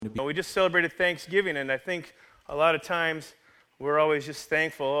be. We just celebrated Thanksgiving, and I think a lot of times we're always just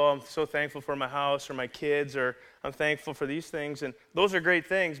thankful. Oh, I'm so thankful for my house or my kids, or I'm thankful for these things. And those are great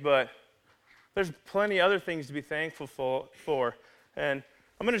things, but there's plenty other things to be thankful for. And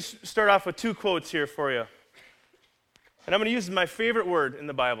I'm going to start off with two quotes here for you. And I'm going to use my favorite word in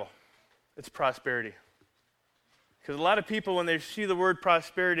the Bible. It's prosperity. Because a lot of people, when they see the word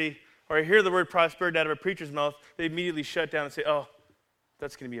prosperity, or hear the word prosperity out of a preacher's mouth, they immediately shut down and say, oh,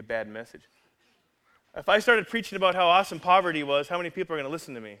 that's going to be a bad message. If I started preaching about how awesome poverty was, how many people are going to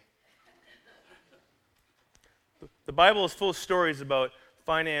listen to me? The Bible is full of stories about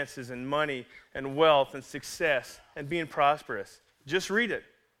finances and money and wealth and success and being prosperous. Just read it.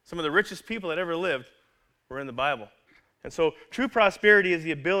 Some of the richest people that ever lived were in the Bible. And so true prosperity is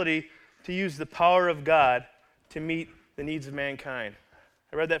the ability to use the power of God to meet the needs of mankind.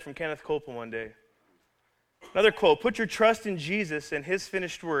 I read that from Kenneth Copeland one day. Another quote, put your trust in Jesus and his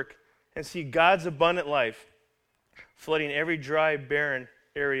finished work and see God's abundant life flooding every dry, barren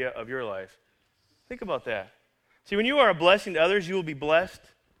area of your life. Think about that. See, when you are a blessing to others, you will be blessed.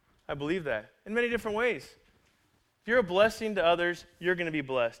 I believe that in many different ways. If you're a blessing to others, you're going to be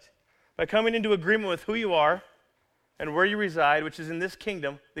blessed. By coming into agreement with who you are and where you reside, which is in this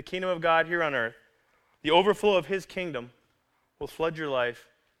kingdom, the kingdom of God here on earth, the overflow of his kingdom will flood your life,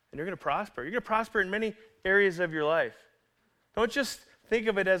 and you're going to prosper. You're going to prosper in many areas of your life. Don't just think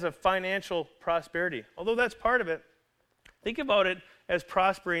of it as a financial prosperity, although that's part of it. Think about it as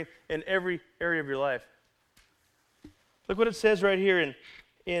prospering in every area of your life. Look what it says right here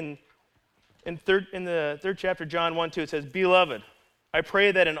in the third chapter, John 1:2. It says, Beloved, I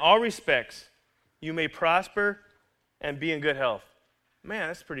pray that in all respects you may prosper and be in good health. Man,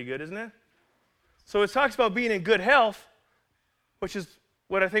 that's pretty good, isn't it? So it talks about being in good health, which is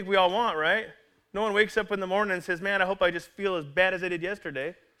what I think we all want, right? No one wakes up in the morning and says, man, I hope I just feel as bad as I did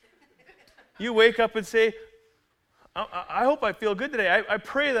yesterday. You wake up and say, I hope I feel good today. I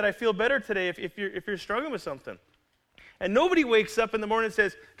pray that I feel better today if you're struggling with something. And nobody wakes up in the morning and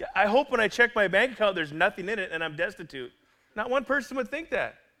says, I hope when I check my bank account there's nothing in it and I'm destitute. Not one person would think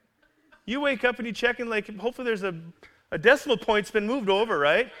that. You wake up and you check and hopefully there's a decimal point's been moved over,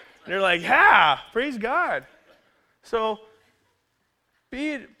 right? And you're like, praise God. So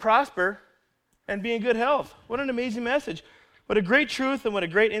prosper and be in good health. What an amazing message. What a great truth and what a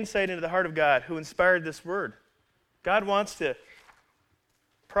great insight into the heart of God who inspired this word. God wants to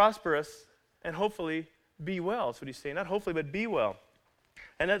prosper us and hopefully be well. That's what he's saying. Not hopefully, but be well.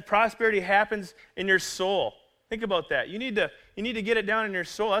 And that prosperity happens in your soul. Think about that. You need to get it down in your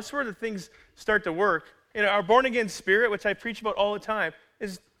soul. That's where the things start to work. Our born-again spirit, which I preach about all the time,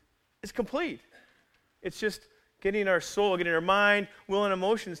 is complete. It's just getting our soul, getting our mind, will, and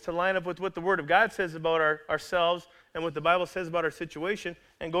emotions to line up with what the Word of God says about ourselves and what the Bible says about our situation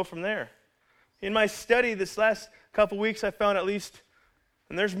and go from there. In my study this last couple weeks, I found at least,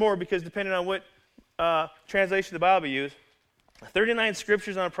 and there's more because depending on what translation of the Bible you use, 39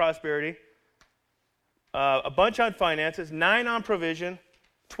 scriptures on prosperity, a bunch on finances, 9 on provision,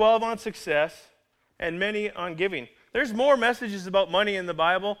 12 on success, and many on giving. There's more messages about money in the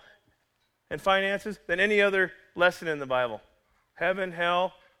Bible and finances than any other lesson in the Bible. Heaven,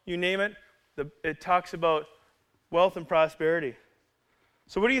 hell, you name it, it talks about wealth and prosperity.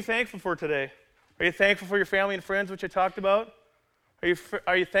 So what are you thankful for today? Are you thankful for your family and friends, which I talked about?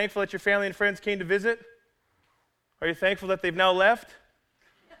 Are you thankful that your family and friends came to visit? Are you thankful that they've now left?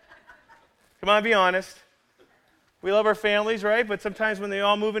 Come on, be honest. We love our families, right? But sometimes when they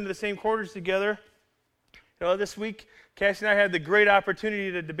all move into the same quarters together, this week, Cassie and I had the great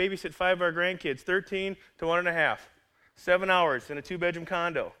opportunity to babysit 5 of our grandkids, 13 to 1.5, 7 hours in a 2-bedroom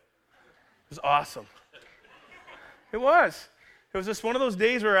condo. It was awesome. It was. It was just one of those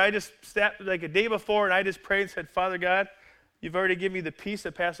days where I just sat like a day before and I just prayed and said, Father God, you've already given me the peace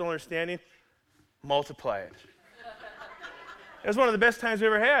that passes all understanding. Multiply it. It was one of the best times we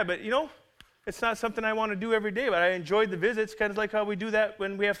ever had, but it's not something I want to do every day, but I enjoyed the visits, kind of like how we do that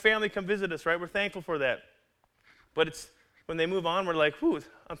when we have family come visit us, right? We're thankful for that. But it's when they move on, we're like,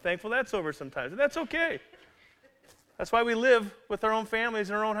 I'm thankful that's over sometimes. And that's okay. That's why we live with our own families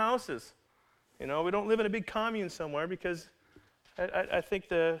in our own houses. We don't live in a big commune somewhere because I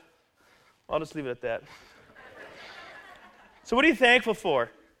think I'll just leave it at that. So what are you thankful for?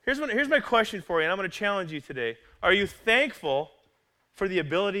 Here's my question for you, and I'm going to challenge you today. Are you thankful for the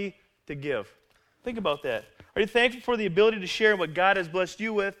ability to give? Think about that. Are you thankful for the ability to share what God has blessed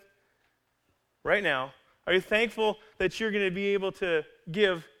you with right now? Are you thankful that you're going to be able to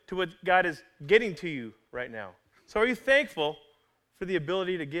give to what God is getting to you right now? So are you thankful for the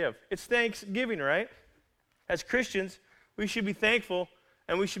ability to give? It's Thanksgiving, right? As Christians, we should be thankful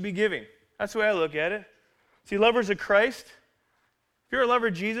and we should be giving. That's the way I look at it. See, lovers of Christ, if you're a lover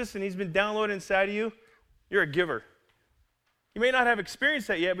of Jesus and he's been downloaded inside of you, you're a giver. You may not have experienced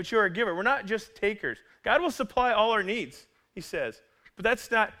that yet, but you're a giver. We're not just takers. God will supply all our needs, he says. But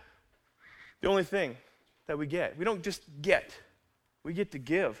that's not the only thing that we get. We don't just get. We get to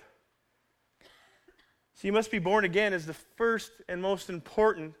give. So you must be born again is the first and most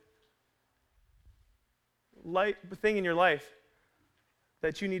important thing in your life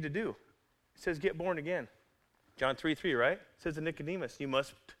that you need to do. It says get born again. John 3:3, right? It says to Nicodemus, you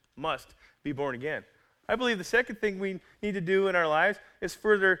must be born again. I believe the second thing we need to do in our lives is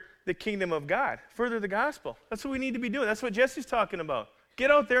further the kingdom of God, further the gospel. That's what we need to be doing. That's what Jesse's talking about.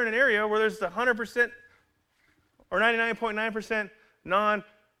 Get out there in an area where there's 100% or 99.9%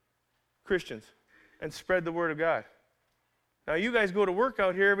 non-Christians and spread the word of God. Now, you guys go to work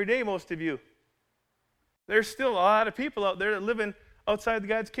out here every day, most of you. There's still a lot of people out there that live outside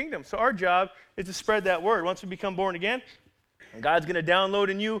God's kingdom. So our job is to spread that word. Once we become born again, God's going to download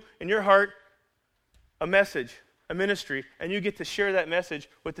in you, in your heart, a message, a ministry, and you get to share that message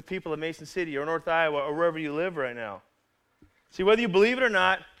with the people of Mason City or North Iowa or wherever you live right now. See, whether you believe it or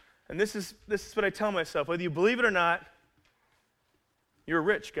not, and this is what I tell myself, whether you believe it or not, you're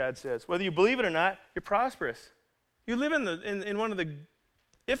rich, God says. Whether you believe it or not, you're prosperous. You live in one of the,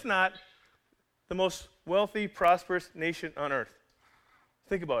 if not, the most wealthy, prosperous nation on earth.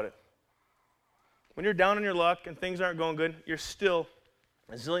 Think about it. When you're down on your luck and things aren't going good, you're still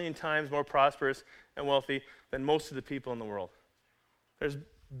a zillion times more prosperous and wealthy than most of the people in the world. There's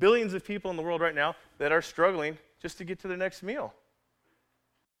billions of people in the world right now that are struggling just to get to their next meal.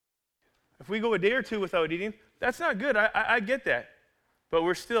 If we go a day or two without eating, that's not good. I get that. But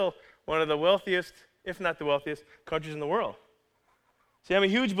we're still one of the wealthiest, if not the wealthiest, countries in the world. See, I'm a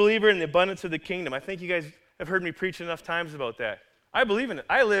huge believer in the abundance of the kingdom. I think you guys have heard me preach enough times about that. I believe in it.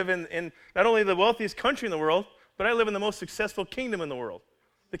 I live in not only the wealthiest country in the world, but I live in the most successful kingdom in the world,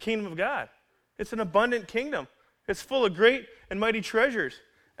 the kingdom of God. It's an abundant kingdom. It's full of great and mighty treasures.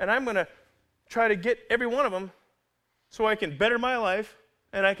 And I'm going to try to get every one of them so I can better my life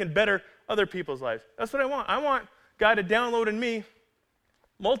and I can better other people's lives. That's what I want. I want God to download in me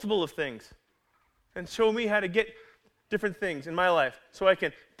multiple of things and show me how to get different things in my life so I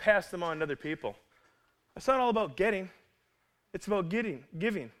can pass them on to other people. It's not all about getting. It's about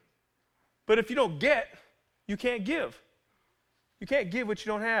giving. But if you don't get, you can't give. You can't give what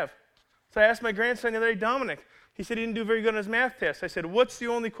you don't have. So I asked my grandson the other day, Dominic. He said he didn't do very good on his math test. I said, what's the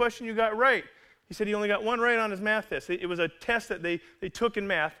only question you got right? He said he only got one right on his math test. It was a test that they took in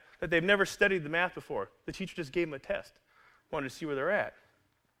math that they've never studied the math before. The teacher just gave him a test. Wanted to see where they're at.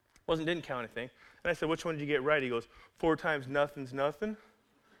 Didn't count anything. And I said, which one did you get right? He goes, 4 times nothing's nothing.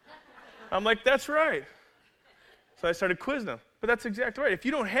 I'm like, that's right. So I started quizzing him. But that's exactly right. If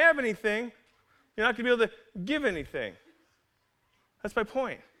you don't have anything, you're not going to be able to give anything. That's my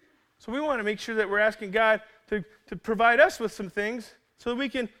point. So we want to make sure that we're asking God to provide us with some things so that we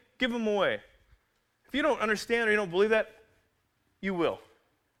can give them away. If you don't understand or you don't believe that, you will.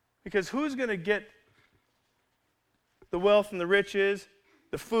 Because who's going to get the wealth and the riches,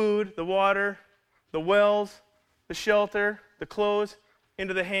 the food, the water, the wells, the shelter, the clothes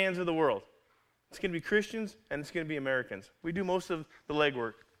into the hands of the world? It's going to be Christians and it's going to be Americans. We do most of the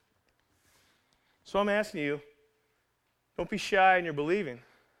legwork. So I'm asking you, don't be shy in your believing.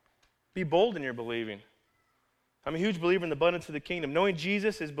 Be bold in your believing. I'm a huge believer in the abundance of the kingdom. Knowing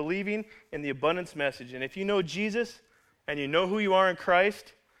Jesus is believing in the abundance message. And if you know Jesus and you know who you are in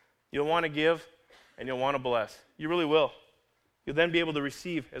Christ, you'll want to give and you'll want to bless. You really will. You'll then be able to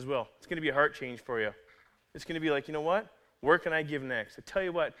receive as well. It's going to be a heart change for you. It's going to be like, you know what? Where can I give next? I tell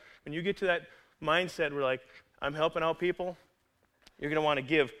you what, when you get to that mindset where like, I'm helping out people, you're going to want to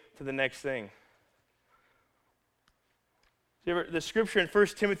give to the next thing. The scripture in 1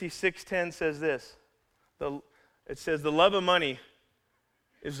 Timothy 6:10 says this. It says, the love of money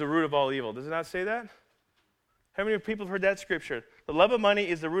is the root of all evil. Does it not say that? How many people have heard that scripture? The love of money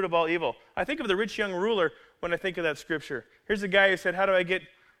is the root of all evil. I think of the rich young ruler when I think of that scripture. Here's a guy who said, how do I get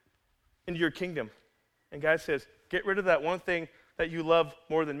into your kingdom? And God says, get rid of that one thing that you love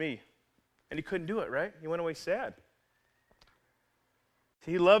more than me. And he couldn't do it, right? He went away sad.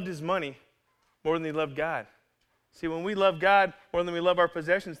 He loved his money more than he loved God. See, when we love God more than we love our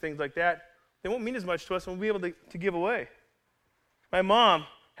possessions, things like that, they won't mean as much to us and we'll be able to give away. My mom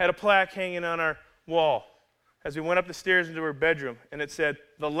had a plaque hanging on our wall as we went up the stairs into her bedroom, and it said,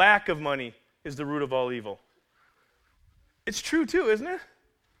 the lack of money is the root of all evil. It's true too, isn't it?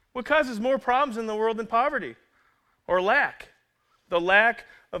 What causes more problems in the world than poverty or lack? The lack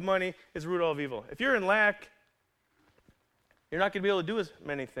of money is the root of all evil. If you're in lack, you're not going to be able to do as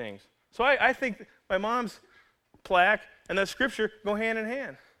many things. So I think my mom's plaque and that scripture go hand in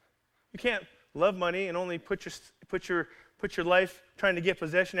hand. You can't love money and only put your life trying to get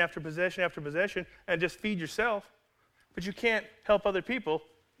possession after possession after possession and just feed yourself. But you can't help other people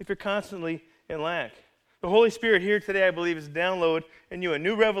if you're constantly in lack. The Holy Spirit here today, I believe, is to download in you a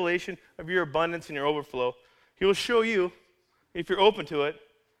new revelation of your abundance and your overflow. He will show you, if you're open to it,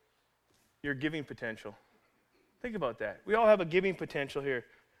 your giving potential. Think about that. We all have a giving potential here.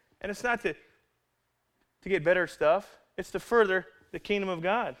 And it's not to get better stuff. It's to further the kingdom of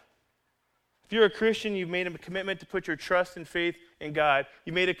God. If you're a Christian, you've made a commitment to put your trust and faith in God.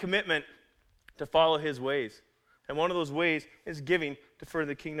 You made a commitment to follow his ways. And one of those ways is giving to further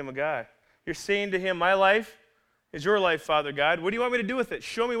the kingdom of God. You're saying to him, my life is your life, Father God. What do you want me to do with it?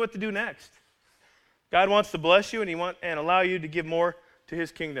 Show me what to do next. God wants to bless you and allow you to give more to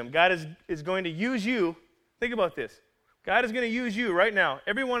his kingdom. God is going to use you. Think about this. God is going to use you right now,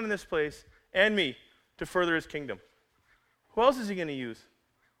 everyone in this place, and me, to further his kingdom. Who else is he going to use?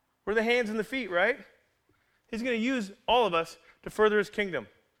 We're the hands and the feet, right? He's going to use all of us to further his kingdom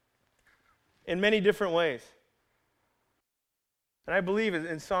in many different ways. And I believe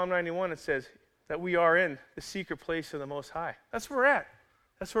in Psalm 91 it says that we are in the secret place of the Most High. That's where we're at.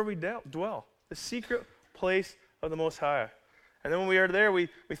 That's where we dwell. The secret place of the Most High. And then when we are there, we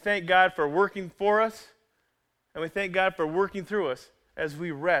thank God for working for us, and we thank God for working through us as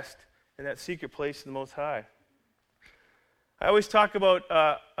we rest in that secret place of the Most High. I always talk about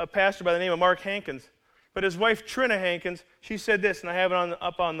a pastor by the name of Mark Hankins, but his wife Trina Hankins, she said this, and I have it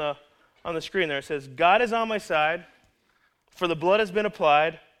up on the screen there. It says, God is on my side, for the blood has been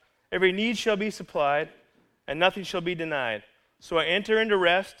applied, every need shall be supplied, and nothing shall be denied. So I enter into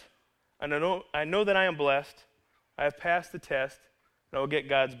rest, and I know that I am blessed. I have passed the test, and I will get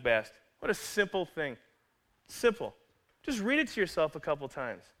God's best. What a simple thing. Simple. Just read it to yourself a couple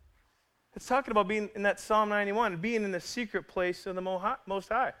times. It's talking about being in that Psalm 91, being in the secret place of the Most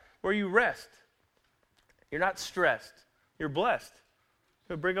High, where you rest. You're not stressed. You're blessed.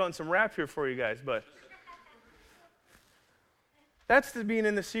 I'm going to bring out some rap here for you guys, but that's the being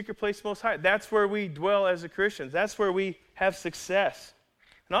in the secret place of the Most High. That's where we dwell as a Christians. That's where we have success.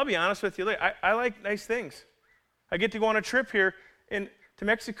 And I'll be honest with you, I like nice things. I get to go on a trip here to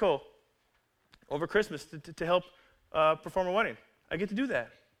Mexico over Christmas to help perform a wedding. I get to do that.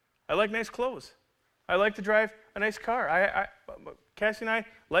 I like nice clothes. I like to drive a nice car. Cassie and I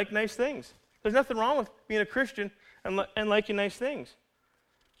like nice things. There's nothing wrong with being a Christian and liking nice things.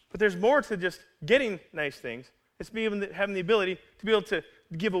 But there's more to just getting nice things. It's having the ability to be able to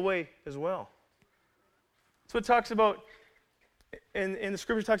give away as well. So it talks about, in the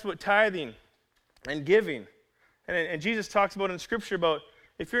Scripture, talks about tithing and giving. And Jesus talks about in Scripture about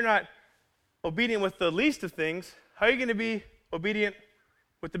if you're not obedient with the least of things, how are you going to be obedient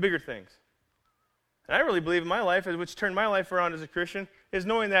with the bigger things? And I really believe in my life, which turned my life around as a Christian, is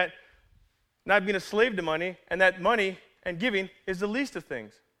knowing that not being a slave to money, and that money and giving is the least of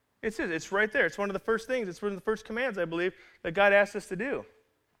things. It's right there. It's one of the first things. It's one of the first commands, I believe, that God asks us to do.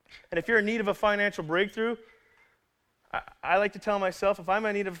 And if you're in need of a financial breakthrough, I like to tell myself, if I'm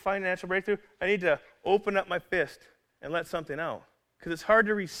in need of a financial breakthrough, I need to open up my fist and let something out. Because it's hard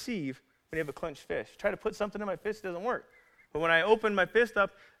to receive when you have a clenched fist. Try to put something in my fist, it doesn't work. But when I open my fist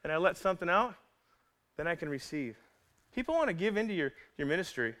up and I let something out, then I can receive. People want to give into your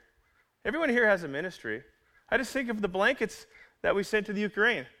ministry. Everyone here has a ministry. I just think of the blankets that we sent to the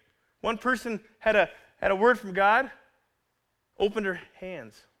Ukraine. One person had a word from God, opened her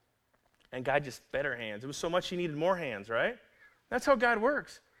hands, and God just fed her hands. It was so much she needed more hands, right? That's how God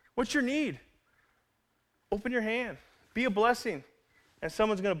works. What's your need? Open your hand. Be a blessing, and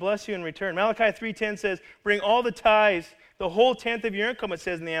someone's going to bless you in return. Malachi 3:10 says, bring all the tithes, the whole tenth of your income, it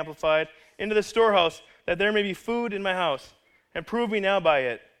says in the Amplified, into the storehouse, that there may be food in my house. And prove me now by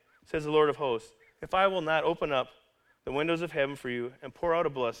it, says the Lord of hosts, if I will not open up the windows of heaven for you and pour out a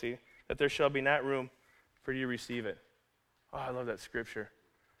blessing, that there shall be not room for you to receive it. Oh, I love that scripture.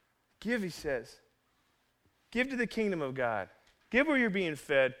 Give, he says. Give to the kingdom of God. Give where you're being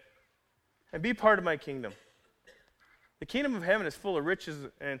fed, and be part of my kingdom. The kingdom of heaven is full of riches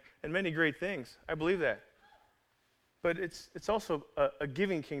and many great things. I believe that. But it's also a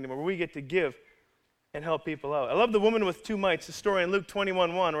giving kingdom where we get to give and help people out. I love the woman with 2 mites, the story in Luke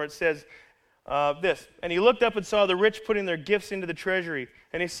 21:1, where it says this, and he looked up and saw the rich putting their gifts into the treasury,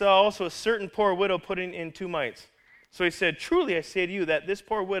 and he saw also a certain poor widow putting in 2 mites. So he said, truly I say to you that this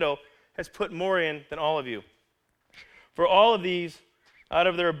poor widow has put more in than all of you. For all of these, out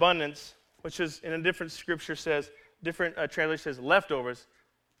of their abundance, which is in a different scripture says, different translation says leftovers,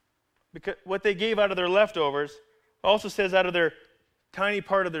 because what they gave out of their leftovers Also says out of their tiny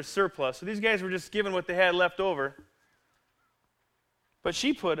part of their surplus. So these guys were just given what they had left over. But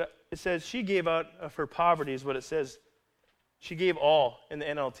it says she gave out of her poverty is what it says. She gave all. In the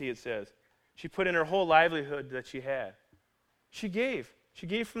NLT it says. She put in her whole livelihood that she had. She gave. She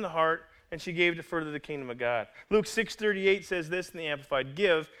gave from the heart, and she gave to further the kingdom of God. Luke 6:38 says this in the Amplified,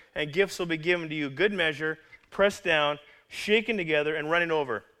 give, and gifts will be given to you, good measure, pressed down, shaken together, and running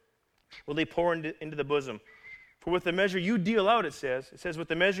over. Will they pour into the bosom? For with the measure you deal out, it says, with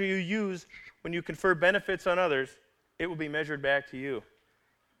the measure you use when you confer benefits on others, it will be measured back to you.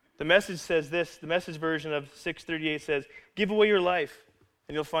 The Message says this, the Message version of 6:38 says, give away your life,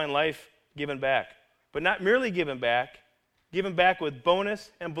 and you'll find life given back. But not merely given back with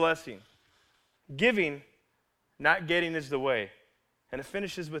bonus and blessing. Giving, not getting is the way. And it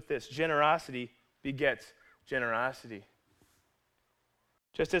finishes with this, generosity begets generosity.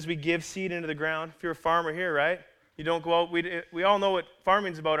 Just as we give seed into the ground, if you're a farmer here, right? You don't go out, we all know what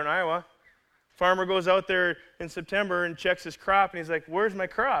farming's about in Iowa. Farmer goes out there in September and checks his crop, and he's like, where's my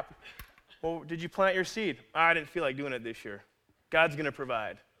crop? Well, did you plant your seed? I didn't feel like doing it this year. God's going to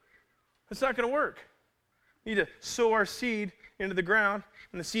provide. It's not going to work. We need to sow our seed into the ground,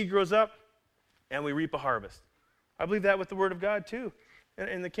 and the seed grows up, and we reap a harvest. I believe that with the Word of God, too,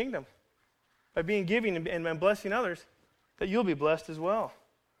 in the kingdom. By being giving and blessing others, that you'll be blessed as well.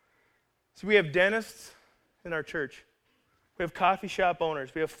 So we have dentists in our church. We have coffee shop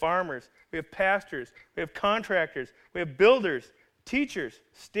owners. We have farmers. We have pastors. We have contractors. We have builders, teachers,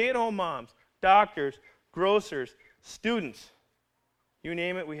 stay-at-home moms, doctors, grocers, students. You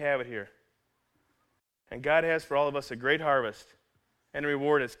name it, we have it here. And God has for all of us a great harvest and a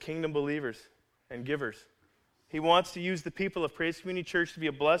reward as kingdom believers and givers. He wants to use the people of Praise Community Church to be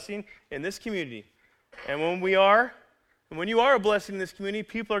a blessing in this community. And when you are a blessing in this community,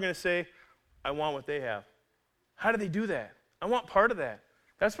 people are going to say, I want what they have. How do they do that? I want part of that.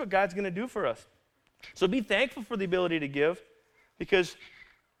 That's what God's going to do for us. So be thankful for the ability to give, because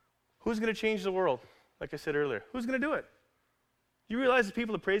who's going to change the world? Like I said earlier, who's going to do it? You realize the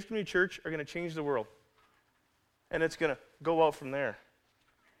people of Praise Community Church are going to change the world. And it's going to go out from there.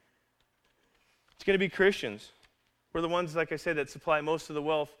 It's going to be Christians. We're the ones, like I said, that supply most of the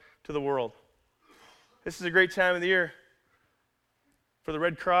wealth to the world. This is a great time of the year for the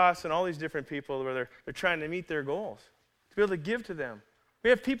Red Cross and all these different people where they're trying to meet their goals, to be able to give to them. We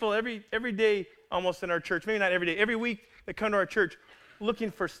have people every day almost in our church, maybe not every day, every week that come to our church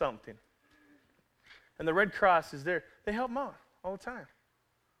looking for something. And the Red Cross is there. They help them out all the time.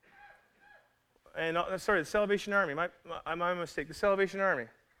 And the Salvation Army, my mistake, the Salvation Army.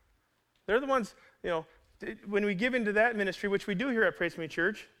 They're the ones, when we give into that ministry, which we do here at Praise Community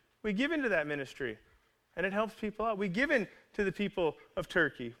Church, we give into that ministry, and it helps people out. We give in to the people of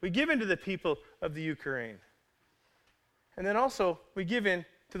Turkey. We give into the people of the Ukraine. And then also, we give in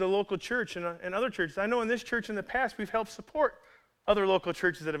to the local church and other churches. I know in this church in the past, we've helped support other local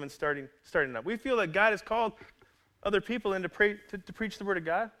churches that have been starting up. We feel that God has called other people in to preach the Word of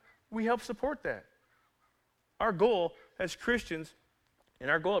God. We help support that. Our goal as Christians,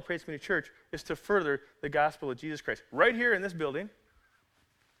 and our goal at Praise Community Church, is to further the gospel of Jesus Christ. Right here in this building,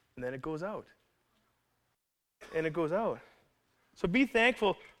 and then it goes out. And it goes out. So be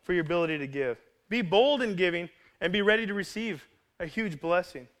thankful for your ability to give. Be bold in giving, and be ready to receive a huge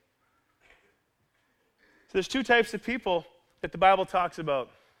blessing. So there's two types of people that the Bible talks about.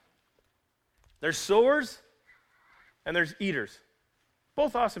 There's sowers, and there's eaters.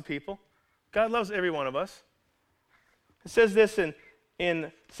 Both awesome people. God loves every one of us. It says this in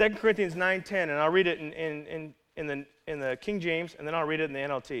 2 Corinthians 9:10, and I'll read it in the King James, and then I'll read it in the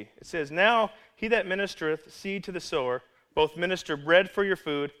NLT. It says, now he that ministereth seed to the sower, both minister bread for your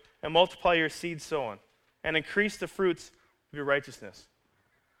food, and multiply your seed sown, and increase the fruits of your righteousness.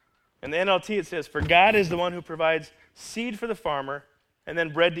 In the NLT it says, for God is the one who provides seed for the farmer, and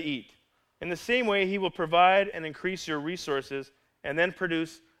then bread to eat. In the same way, he will provide and increase your resources, and then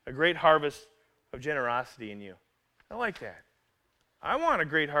produce a great harvest of generosity in you. I like that. I want a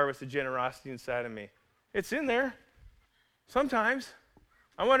great harvest of generosity inside of me. It's in there. Sometimes.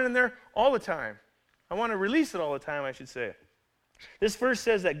 I want it in there all the time. I want to release it all the time, I should say. This verse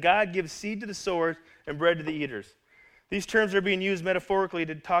says that God gives seed to the sowers and bread to the eaters. These terms are being used metaphorically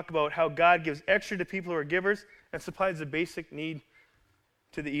to talk about how God gives extra to people who are givers and supplies the basic need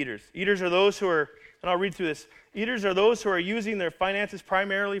to the eaters. Eaters are those who are, and I'll read through this, eaters are those who are using their finances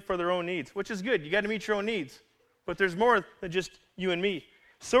primarily for their own needs, which is good. You got to meet your own needs. But there's more than just you and me.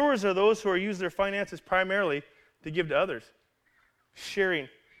 Sowers are those who are using their finances primarily to give to others. Sharing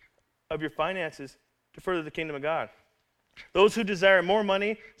of your finances to further the kingdom of God. Those who desire more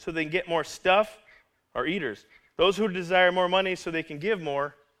money so they can get more stuff are eaters. Those who desire more money so they can give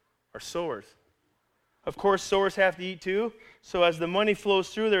more are sowers. Of course, sowers have to eat too, so as the money flows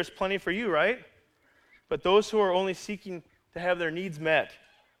through, there's plenty for you, right? But those who are only seeking to have their needs met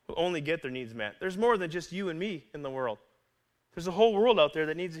will only get their needs met. There's more than just you and me in the world. There's a whole world out there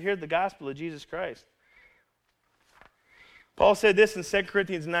that needs to hear the gospel of Jesus Christ. Paul said this in 2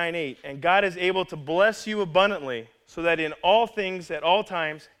 Corinthians 9:8, and God is able to bless you abundantly, so that in all things, at all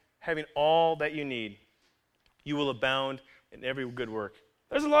times, having all that you need, you will abound in every good work.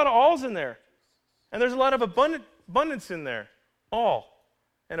 There's a lot of alls in there. And there's a lot of abundance in there. All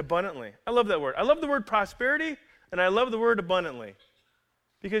and abundantly. I love that word. I love the word prosperity, and I love the word abundantly.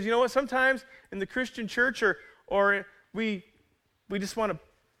 Because you know what? Sometimes in the Christian church, or we just want to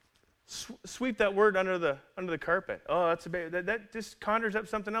sweep that word under the carpet. Oh, that's that just conjures up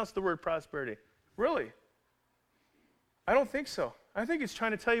something else, the word prosperity. Really? I don't think so. I think it's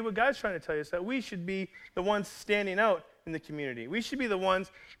trying to tell you what God's trying to tell you, is that we should be the ones standing out in the community. We should be the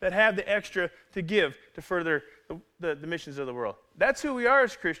ones that have the extra to give to further the missions of the world. That's who we are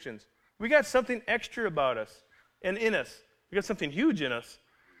as Christians. We got something extra about us and in us. We got something huge in us.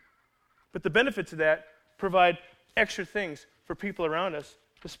 But the benefits of that provide extra things for people around us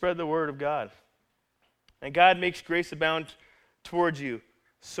to spread the word of God. And God makes grace abound towards you,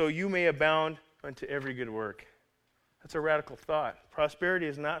 so you may abound unto every good work. That's a radical thought. Prosperity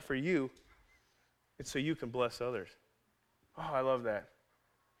is not for you. It's so you can bless others. Oh, I love that.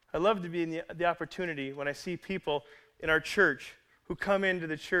 I love to be in the opportunity when I see people in our church who come into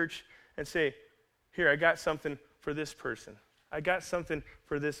the church and say, here, I got something for this person. I got something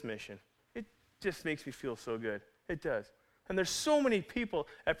for this mission. It just makes me feel so good. It does. And there's so many people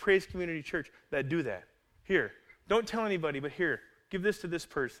at Praise Community Church that do that. Here, don't tell anybody, but here, give this to this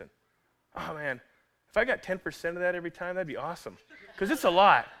person. Oh, man, if I got 10% of that every time, that'd be awesome. Because it's a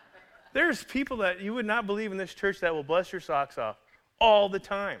lot. There's people that you would not believe in this church that will bless your socks off all the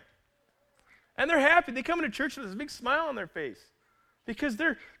time. And they're happy. They come into church with this big smile on their face because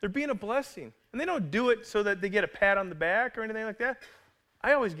they're being a blessing. And they don't do it so that they get a pat on the back or anything like that.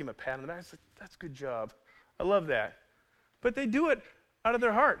 I always give them a pat on the back. I say, that's a good job. I love that. But they do it out of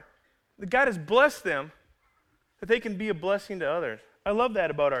their heart. God has blessed them that they can be a blessing to others. I love that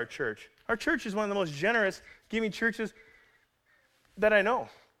about our church. Our church is one of the most generous giving churches that I know.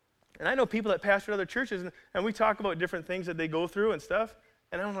 And I know people that pastor other churches, and we talk about different things that they go through and stuff.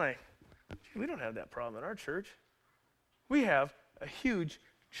 And I'm like, we don't have that problem in our church. We have a huge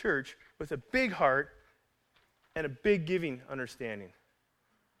church with a big heart and a big giving understanding.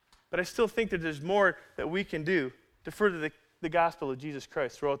 But I still think that there's more that we can do to further the gospel of Jesus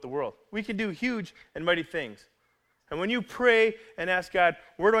Christ throughout the world. We can do huge and mighty things. And when you pray and ask God,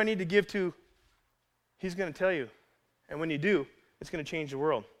 where do I need to give to? He's going to tell you. And when you do, it's going to change the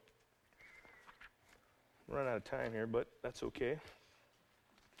world. I'm running out of time here, but that's okay.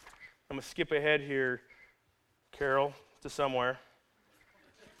 I'm going to skip ahead here, Carol, to somewhere.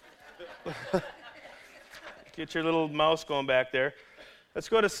 Get your little mouse going back there. Let's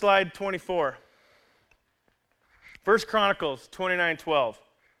go to slide 24. 1 Chronicles 29:12.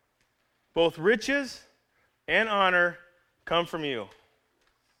 Both riches and honor come from you.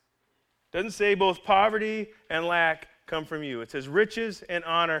 Doesn't say both poverty and lack come from you. It says riches and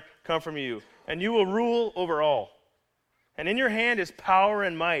honor come from you. And you will rule over all. And in your hand is power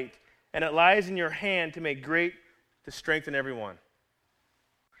and might, and it lies in your hand to make great, to strengthen everyone.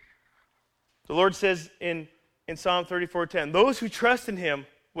 The Lord says in Psalm 34:10, those who trust in him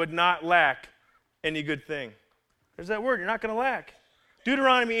would not lack any good thing. There's that word, you're not going to lack.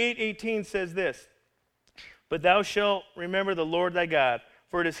 Deuteronomy 8:18 says this, but thou shalt remember the Lord thy God,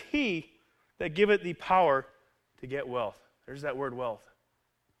 for it is he that giveth thee power to get wealth. There's that word wealth.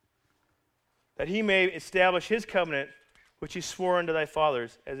 That he may establish his covenant, which he swore unto thy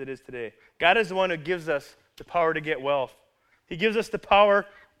fathers, as it is today. God is the one who gives us the power to get wealth. He gives us the power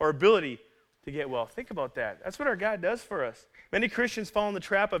or ability to get wealth. Think about that. That's what our God does for us. Many Christians fall in the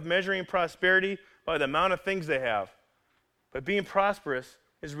trap of measuring prosperity by the amount of things they have. But being prosperous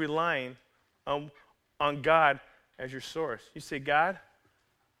is relying on God as your source. You say, God,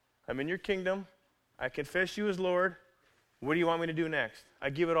 I'm in your kingdom. I confess you as Lord. What do you want me to do next? I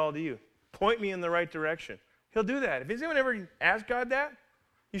give it all to you. Point me in the right direction. He'll do that. If anyone ever asked God that,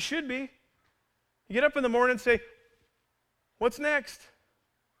 you should be. You get up in the morning and say, what's next?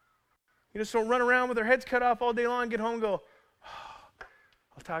 You just don't run around with their heads cut off all day long, get home and go, oh,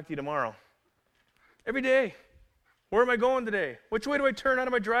 I'll talk to you tomorrow. Every day. Where am I going today? Which way do I turn out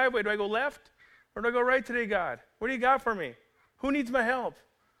of my driveway? Do I go left or do I go right today, God? What do you got for me? Who needs my help?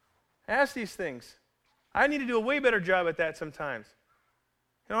 Ask these things. I need to do a way better job at that sometimes.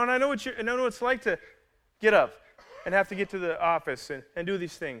 You know, and I know what it's like to get up and have to get to the office and do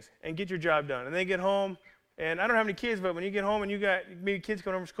these things and get your job done. And then get home, and I don't have any kids, but when you get home and you got maybe kids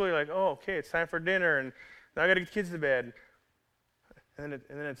coming home from school, you're like, oh, okay, it's time for dinner, and now I got to get the kids to bed. And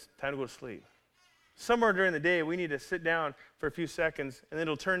then it's time to go to sleep. Somewhere during the day, we need to sit down for a few seconds, and then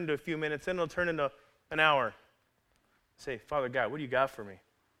it'll turn into a few minutes, then it'll turn into an hour. Say, Father God, what do you got for me?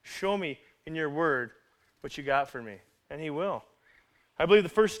 Show me in your word what you got for me. And he will. I believe the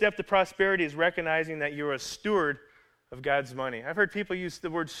first step to prosperity is recognizing that you're a steward of God's money. I've heard people use the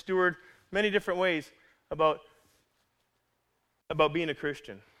word steward many different ways about being a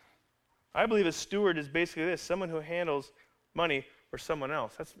Christian. I believe a steward is basically this, someone who handles money for someone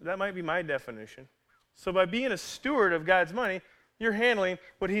else. That might be my definition. So by being a steward of God's money, you're handling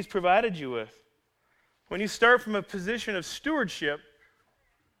what he's provided you with. When you start from a position of stewardship,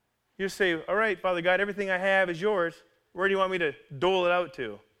 you say, all right, Father God, everything I have is yours. Where do you want me to dole it out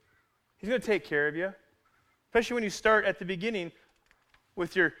to? He's going to take care of you. Especially when you start at the beginning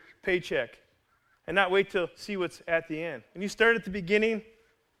with your paycheck and not wait till see what's at the end. When you start at the beginning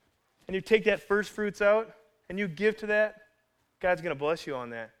and you take that first fruits out and you give to that, God's going to bless you on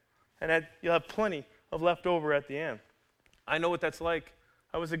that. And you'll have plenty of leftover at the end. I know what that's like.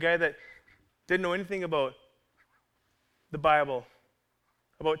 I was a guy that didn't know anything about the Bible,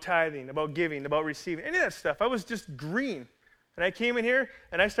 about tithing, about giving, about receiving, any of that stuff. I was just green. And I came in here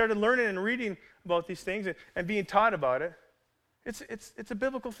and I started learning and reading about these things and being taught about it. It's a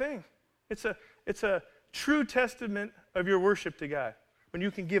biblical thing. It's a true testament of your worship to God when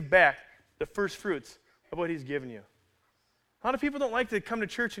you can give back the first fruits of what he's given you. A lot of people don't like to come to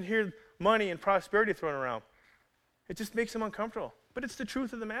church and hear money and prosperity thrown around. It just makes them uncomfortable. But it's the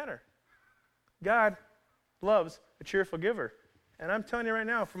truth of the matter. God loves a cheerful giver. And I'm telling you right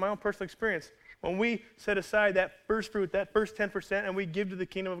now, from my own personal experience, when we set aside that first fruit, that first 10%, and we give to the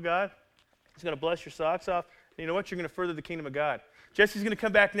kingdom of God, it's going to bless your socks off. And you know what? You're going to further the kingdom of God. Jesse's going to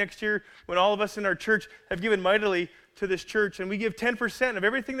come back next year when all of us in our church have given mightily to this church, and we give 10% of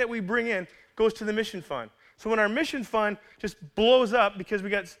everything that we bring in goes to the mission fund. So when our mission fund just blows up because we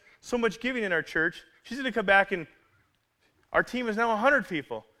got so much giving in our church, she's going to come back and our team is now 100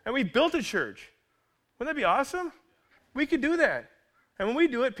 people. And we built a church. Wouldn't that be awesome? We could do that. And when we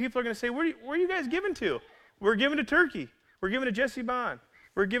do it, people are going to say, where are you guys giving to? We're giving to Turkey. We're giving to Jesse Bond.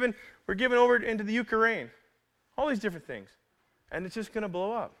 We're giving over into the Ukraine. All these different things. And it's just going to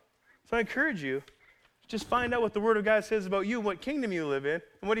blow up. So I encourage you, just find out what the Word of God says about you, what kingdom you live in,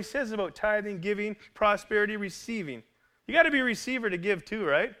 and what he says about tithing, giving, prosperity, receiving. You got to be a receiver to give too,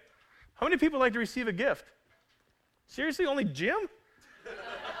 right? How many people like to receive a gift? Seriously, only Jim?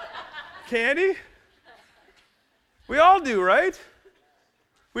 Candy? We all do, right?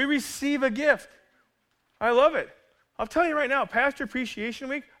 We receive a gift. I love it. I'll tell you right now, Pastor Appreciation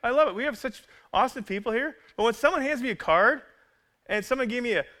Week, I love it. We have such awesome people here. But when someone hands me a card and someone gave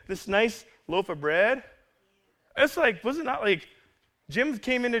me this nice loaf of bread, it's like, was it not like Jim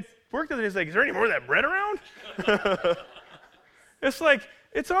came into work the other day, he's like, is there any more of that bread around? It's like,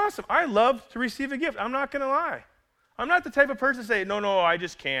 it's awesome. I love to receive a gift. I'm not going to lie. I'm not the type of person to say, no, I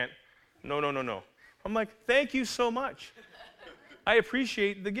just can't. No. I'm like, thank you so much. I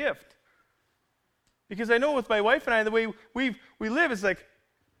appreciate the gift. Because I know with my wife and I, the way we live is like,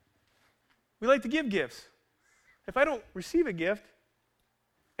 we like to give gifts. If I don't receive a gift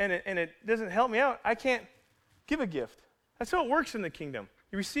and it doesn't help me out, I can't give a gift. That's how it works in the kingdom.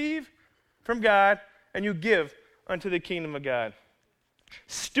 You receive from God and you give unto the kingdom of God.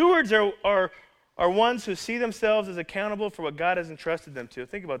 Stewards are ones who see themselves as accountable for what God has entrusted them to.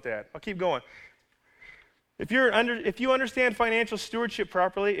 Think about that. I'll keep going. If you understand financial stewardship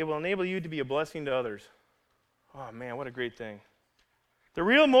properly, it will enable you to be a blessing to others. Oh man, what a great thing. The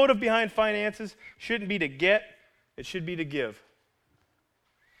real motive behind finances shouldn't be to get, it should be to give.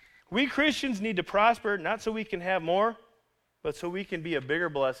 We Christians need to prosper, not so we can have more, but so we can be a bigger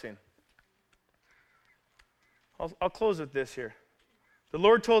blessing. I'll close with this here. The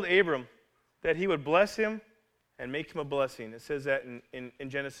Lord told Abram that he would bless him and make him a blessing. It says that in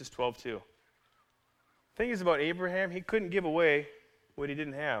Genesis 12:2. The thing is about Abraham, he couldn't give away what he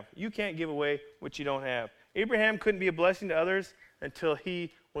didn't have. You can't give away what you don't have. Abraham couldn't be a blessing to others until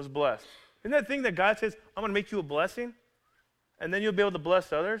he was blessed. Isn't that thing that God says, I'm going to make you a blessing, and then you'll be able to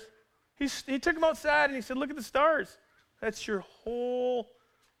bless others? He took him outside and he said, look at the stars. That's your whole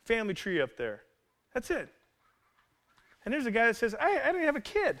family tree up there. That's it. And there's a guy that says, I don't even have a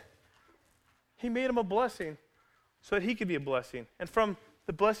kid. He made him a blessing so that he could be a blessing. And from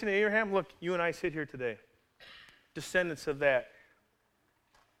the blessing of Abraham, look, you and I sit here today, descendants of that.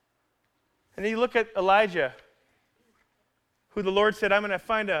 And then you look at Elijah, who the Lord said, I'm going to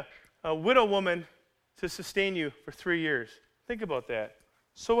find a widow woman to sustain you for 3 years. Think about that.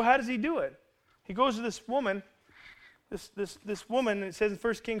 So how does he do it? He goes to this woman, this woman, and it says in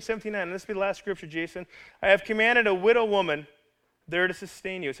 1 Kings 17:9, and this will be the last scripture, Jason. I have commanded a widow woman there to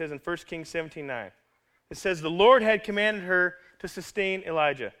sustain you. It says in 1 Kings 17:9. It says the Lord had commanded her to sustain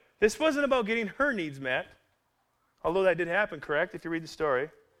Elijah. This wasn't about getting her needs met, although that did happen, correct, if you read the story.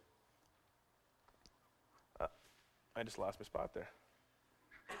 I just lost my spot there.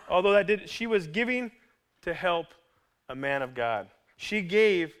 Although she was giving to help a man of God. She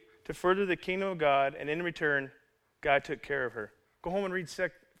gave to further the kingdom of God, and in return, God took care of her. Go home and read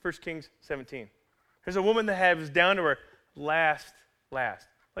 1 Kings 17. There's a woman that was down to her last.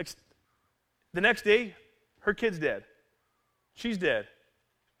 Like the next day, her kid's dead. She's dead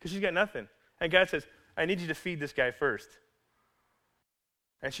because she's got nothing. And God says, I need you to feed this guy first.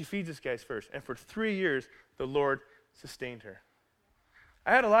 And she feeds this guy first. And for 3 years, the Lord sustained her.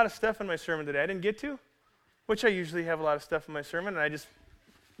 I had a lot of stuff in my sermon today I didn't get to, which I usually have a lot of stuff in my sermon, and I just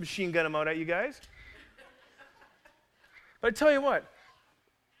machine gun them out at you guys. But I tell you what,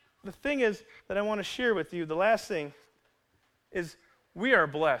 the thing is that I want to share with you, the last thing, is we are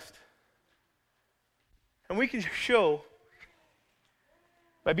blessed. And we can show,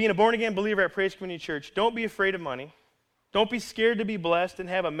 by being a born-again believer at Praise Community Church, don't be afraid of money. Don't be scared to be blessed and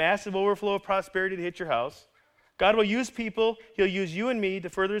have a massive overflow of prosperity to hit your house. God will use people. He'll use you and me to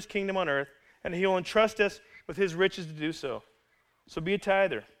further his kingdom on earth, and he'll entrust us with his riches to do so. So be a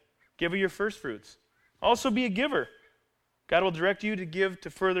tither. Give of your first fruits. Also be a giver. God will direct you to give to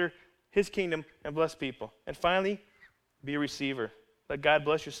further his kingdom and bless people. And finally, be a receiver. Let God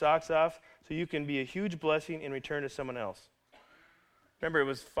bless your socks off so you can be a huge blessing in return to someone else. Remember, it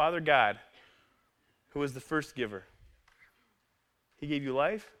was Father God who was the first giver. He gave you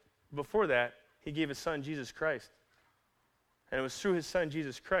life. Before that, he gave his son, Jesus Christ. And it was through his son,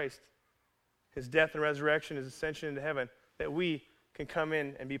 Jesus Christ, his death and resurrection, his ascension into heaven, that we can come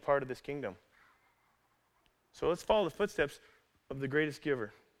in and be part of this kingdom. So let's follow the footsteps of the greatest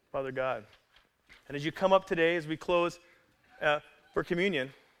giver, Father God. And as you come up today, as we close for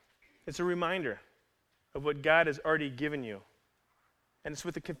communion, it's a reminder of what God has already given you. And it's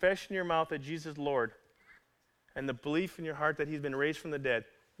with the confession in your mouth that Jesus is Lord and the belief in your heart that he's been raised from the dead,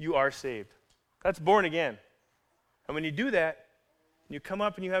 you are saved. That's born again. And when you do that, you come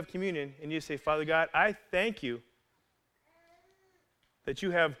up and you have communion and you say, Father God, I thank you that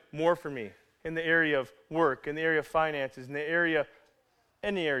you have more for me in the area of work, in the area of finances, in the area,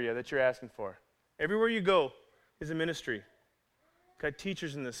 any area that you're asking for. Everywhere you go is a ministry. Got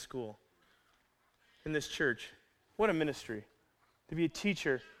teachers in this school, in this church. What a ministry to be a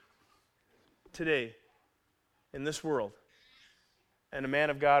teacher today in this world, and a man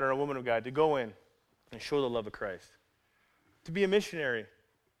of God or a woman of God to go in and show the love of Christ. To be a missionary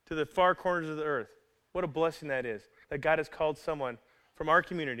to the far corners of the earth. What a blessing that is, that God has called someone from our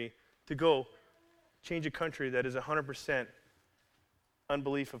community to go change a country that is 100%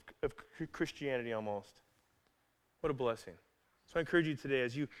 unbelief of Christianity almost. What a blessing. So I encourage you today,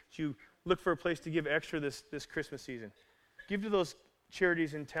 as you look for a place to give extra this Christmas season, give to those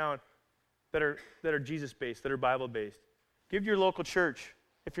charities in town that are Jesus-based, that are Bible-based. Give to your local church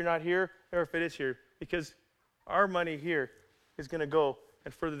if you're not here or if it is here, because our money here is going to go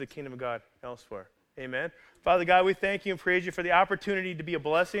and further the kingdom of God elsewhere. Amen. Father God, we thank you and praise you for the opportunity to be a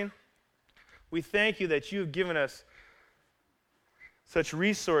blessing. We thank you that you've given us such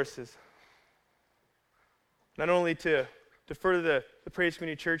resources, not only to further the Praise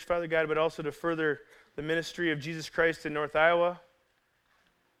Community Church, Father God, but also to further the ministry of Jesus Christ in North Iowa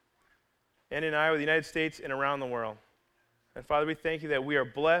and in Iowa, the United States, and around the world. And Father, we thank you that we are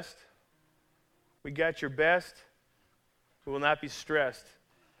blessed. We got your best. We will not be stressed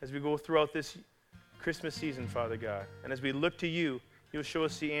as we go throughout this Christmas season, Father God. And as we look to you, you'll show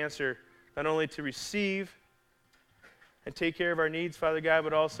us the answer not only to receive and take care of our needs, Father God,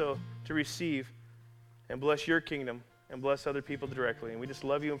 but also to receive and bless your kingdom and bless other people directly. And we just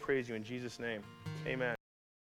love you and praise you in Jesus' name. Amen.